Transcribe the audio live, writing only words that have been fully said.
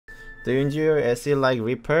Do you enjoy your SE like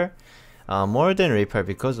Reaper? More than Reaper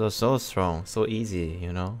because it's so strong, so easy,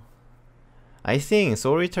 you know. I think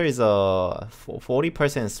Soul Eater is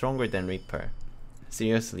 40% stronger than Reaper.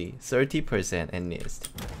 Seriously, 30% at least.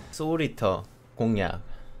 Soul Eater 공략.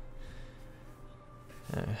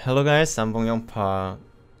 Hello guys, I'm Bongyoung Park.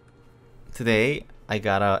 Today I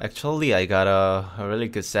got a really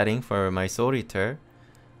good setting for my Soul Eater.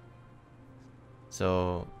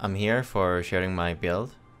 So I'm here for sharing my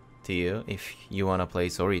build to you if you wanna play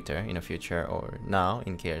Soul Eater in the future or now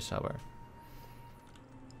in KR server.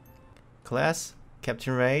 Class,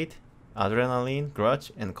 Captain Raid, Adrenaline,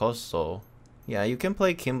 Grudge, and Cold Soul. Yeah, you can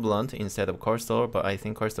play Kim Blunt instead of Cold Soul, but I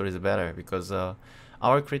think Cold Soul is better because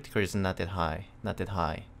our critical is not that high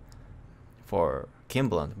for Kim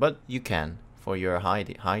Blunt, but you can for your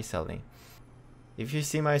high selling. If you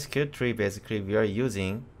see my skill tree, basically we are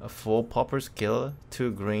using a 4 purple skill,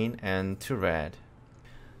 2 green, and 2 red.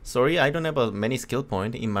 Sorry, I don't have many skill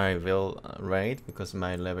point in my real raid because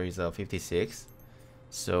my level is 56.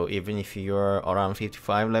 So even if you're around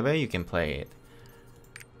 55 level, you can play it.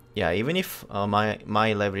 Yeah, even if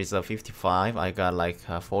my level is 55, I got like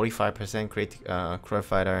 45% crit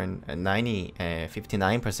fighter and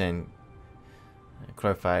 59%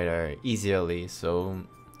 crit fighter easily. So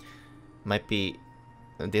might be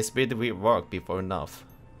this build will work before enough.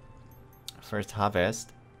 First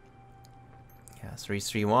harvest. Yeah,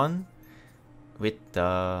 331 with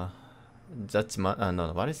the judgment.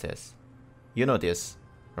 No, what is this? You know this,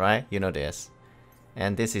 right? You know this,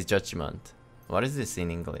 and this is judgment. What is this in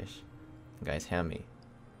English? Guys, help me.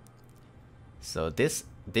 So this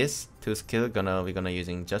 2 skill we're gonna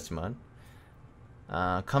using judgment,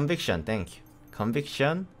 conviction. Thank you,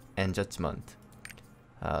 conviction and judgment.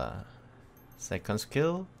 Second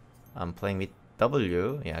skill, I'm playing with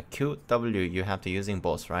W. Yeah, Q, W. You have to using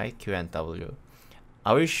both, right? Q and W.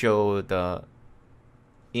 I will show the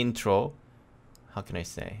intro. How can I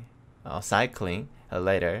say? Cycling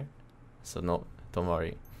later. So no, don't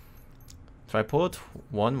worry. Tripod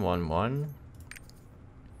 111.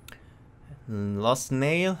 Lost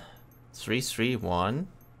Nail 331.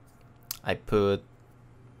 I put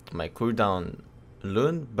my cooldown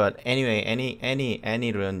rune, but anyway,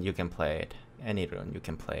 any rune you can play it. Any rune you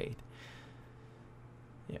can play it.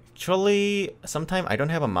 Yeah, actually, sometimes I don't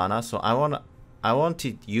have a mana, so I want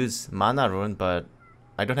to use mana rune, but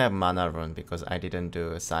I don't have mana rune because I didn't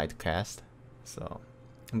do a side quest. So,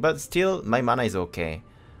 but still, my mana is okay.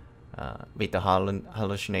 With the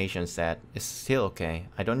hallucination set, it's still okay.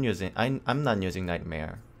 I'm not using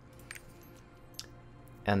nightmare.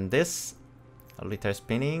 And this little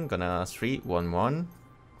spinning gonna 311.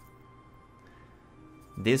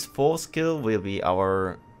 This 4 skill will be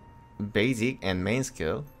our basic and main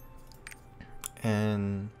skill.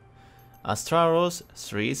 And Astraros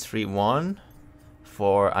 331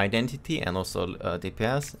 for identity and also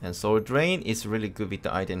DPS. And Soul Drain is really good with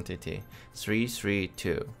the identity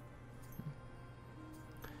 332.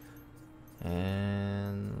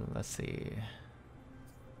 And let's see,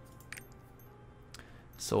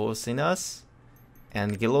 Soul Sinus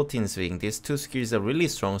and Guillotine Swing. These 2 skills are really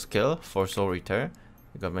strong skill for Soul Eater.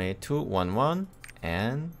 We got my 211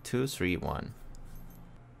 and 231.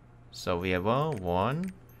 So we have a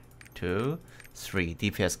 1, 2, 3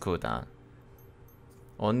 DPS cooldown.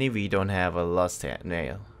 Only we don't have a Lost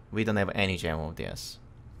Nail. We don't have any gem of this.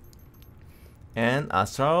 And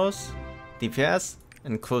Astralos, DPS,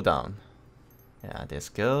 and cooldown. Yeah, this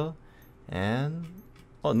skill. And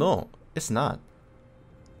oh no, it's not.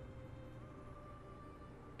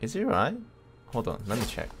 Is it right? Hold on, let me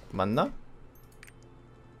check. 맞나?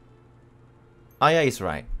 Ah yeah, it's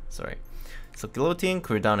right. Sorry. So Guillotine,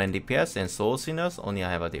 cooldown, and DPS, and Soul Sinners, only I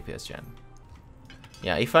have a DPS gem.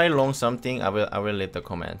 Yeah, if I learn something, I will leave the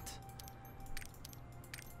comment.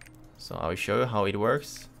 So I will show you how it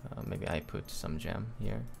works. Maybe I put some gem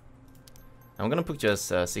here. I'm gonna put just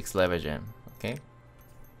 6 level gem. Okay.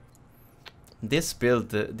 This build,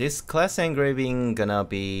 this class engraving gonna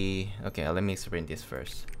be okay. Let me explain this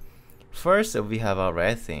first. First, we have a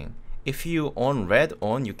red thing. If you own red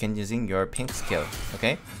you can using your pink skill.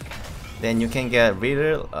 Okay. Then you can get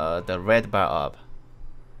the red bar up.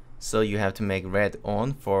 So you have to make red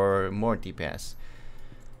on for more DPS.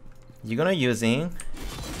 You're gonna using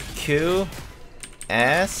Q,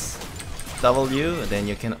 S, W. Then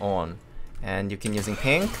you can on, and you can using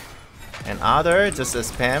pink. And other, just a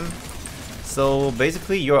spam. So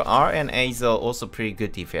basically your R and A is also pretty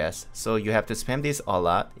good DPS. So you have to spam this a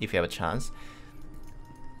lot if you have a chance.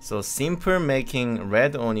 So simple making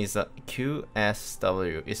red on is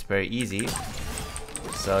QSW. It's very easy.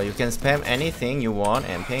 So you can spam anything you want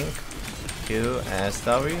and pink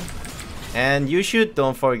QSW. And you should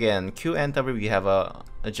don't forget Q and W, we have a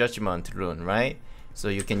judgment rune, right? So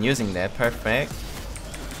you can using that. Perfect.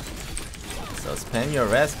 So spam your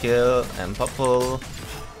red skill and purple.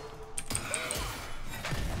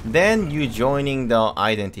 Then you joining the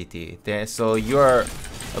identity there, so your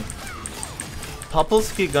purple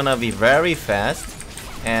skill gonna be very fast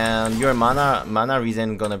and your mana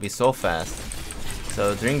regen gonna be so fast.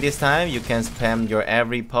 So during this time you can spam your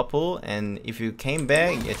every purple, and if you came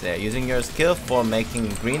back, it's using your skill for making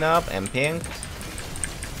green up and pink.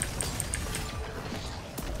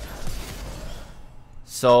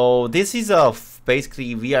 So this is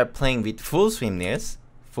basically we are playing with full swimness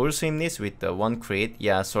with the one crit.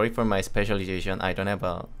 Yeah, sorry for my specialization. I don't have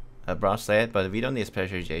a brush set, but we don't need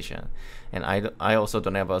specialization, and I also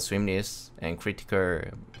don't have a swimness and critical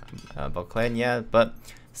buckland yet, but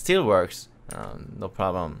still works. No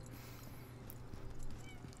problem.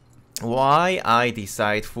 Why I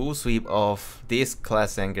decide full sweep of this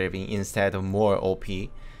class engraving instead of more OP?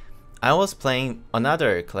 I was playing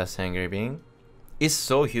another class engraving. It's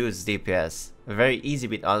so huge DPS, very easy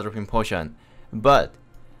with outdropping potion, but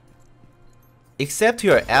except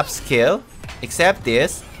your app skill, except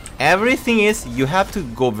this, everything is you have to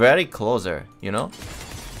go very closer, you know?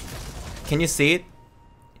 Can you see it?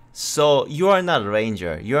 So you are not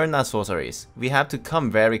ranger, you are not sorceress. We have to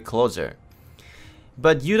come very closer.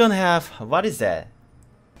 But you don't have, what is that?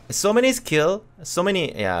 So many skill, so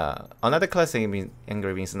many, yeah, another class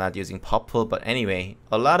engraving is not using purple, but anyway,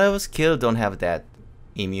 a lot of skill don't have that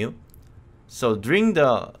emu. So during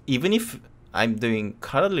the, even if I'm doing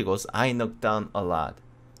Caraligos, I knock down a lot.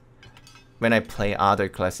 When I play other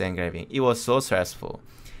class engraving, it was so stressful.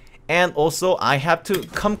 And also I have to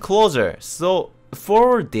come closer. So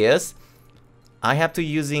for this, I had to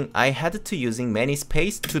using many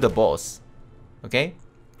space to the boss. Okay?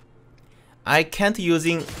 I can't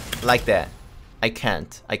using like that. I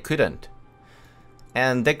couldn't.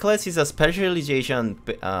 And that class is a specialization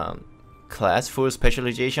class, full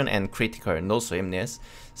specialization and critical, no swimness.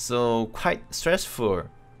 So quite stressful.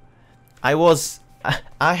 I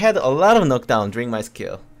had a lot of knockdown during my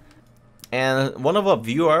skill. And one of our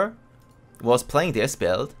viewer was playing this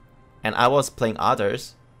build, and I was playing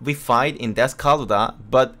others. We fight in Descaluda,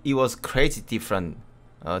 but it was crazy different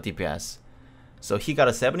DPS. So he got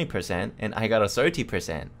a 70% and I got a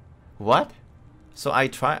 30%. What? So I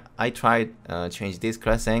tried change this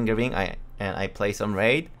class engraving. And I play some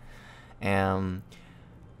raid. And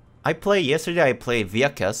yesterday I played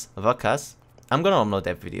Vacas. I'm gonna upload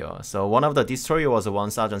that video. So one of the destroyer was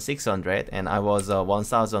 1600 and I was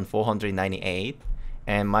 1498.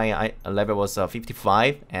 And my level was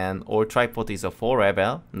 55, and all tripod is a 4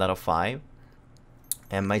 level, not a 5.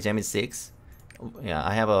 And my gem is 6. Yeah,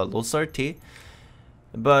 I have a low 30.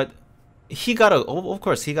 But he got of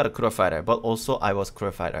course he got a crew fighter, but also I was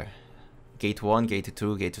crew fighter. Gate 1, gate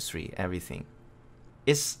 2, gate 3, everything.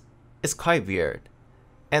 It's quite weird.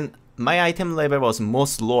 And my item level was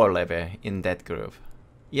most lower level in that group.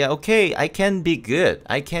 Yeah, okay, I can be good.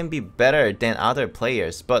 I can be better than other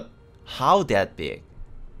players, but how that big?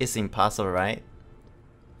 It's impossible, right?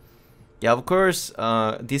 Yeah, of course,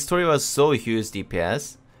 this story was so huge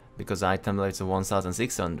DPS because item level is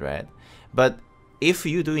 1600. But if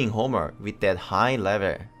you're doing homework with that high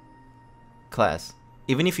level class,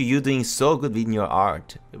 even if you're doing so good in your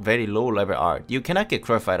art, very low level art, you cannot get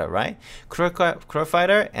crow fighter, right? Crow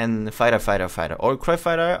fighter and fighter, or crow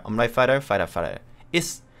fighter, omnight fighter.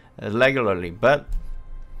 It's regularly, but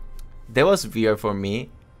that was weird for me.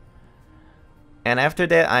 And after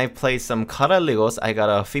that, I played some Caraligos. I got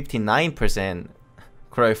a 59%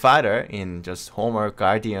 crow fighter in just homework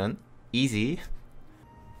guardian, easy.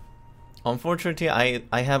 Unfortunately,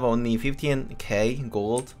 I have only 15k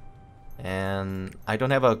gold, and I don't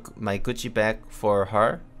have my Gucci bag for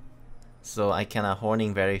her, so I cannot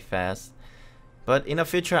horning very fast. But in the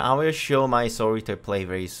future, I will show my story to play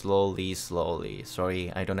very slowly.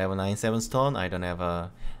 Sorry, I don't have a 9/7 stone. I don't have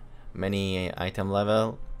a many item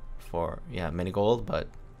level for many gold, but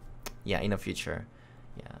yeah, in the future,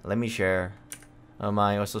 yeah, let me share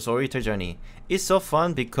my also story journey. It's so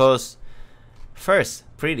fun because first,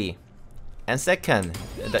 pretty. And second,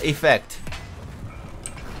 the effect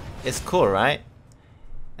is cool, right?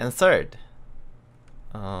 And third,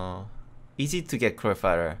 easy to get crow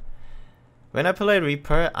fighter. When I play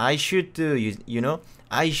Reaper, I should do,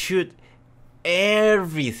 I should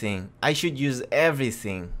everything. I should use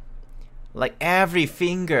everything, like every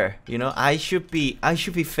finger. I should be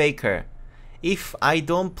faker. If I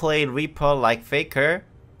don't play Reaper like faker,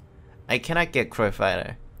 I cannot get crow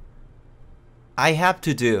fighter. I have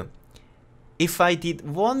to do. If I did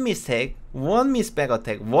one mistake, one miss back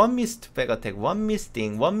attack, one missed back attack, one missed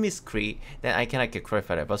thing, one missed crit, then I cannot get crit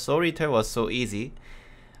for that. But Soul Return was so easy.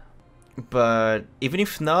 But even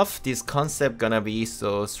if enough, this concept gonna be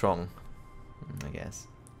so strong, I guess.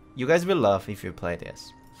 You guys will love if you play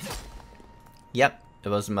this. Yep, it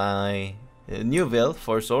was my new build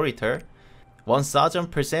for Soul Return.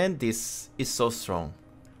 1000%, this is so strong.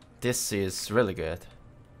 This is really good.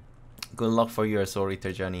 Good luck for your Soul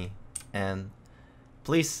Return journey. And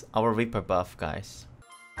please, our Reaper buff, guys.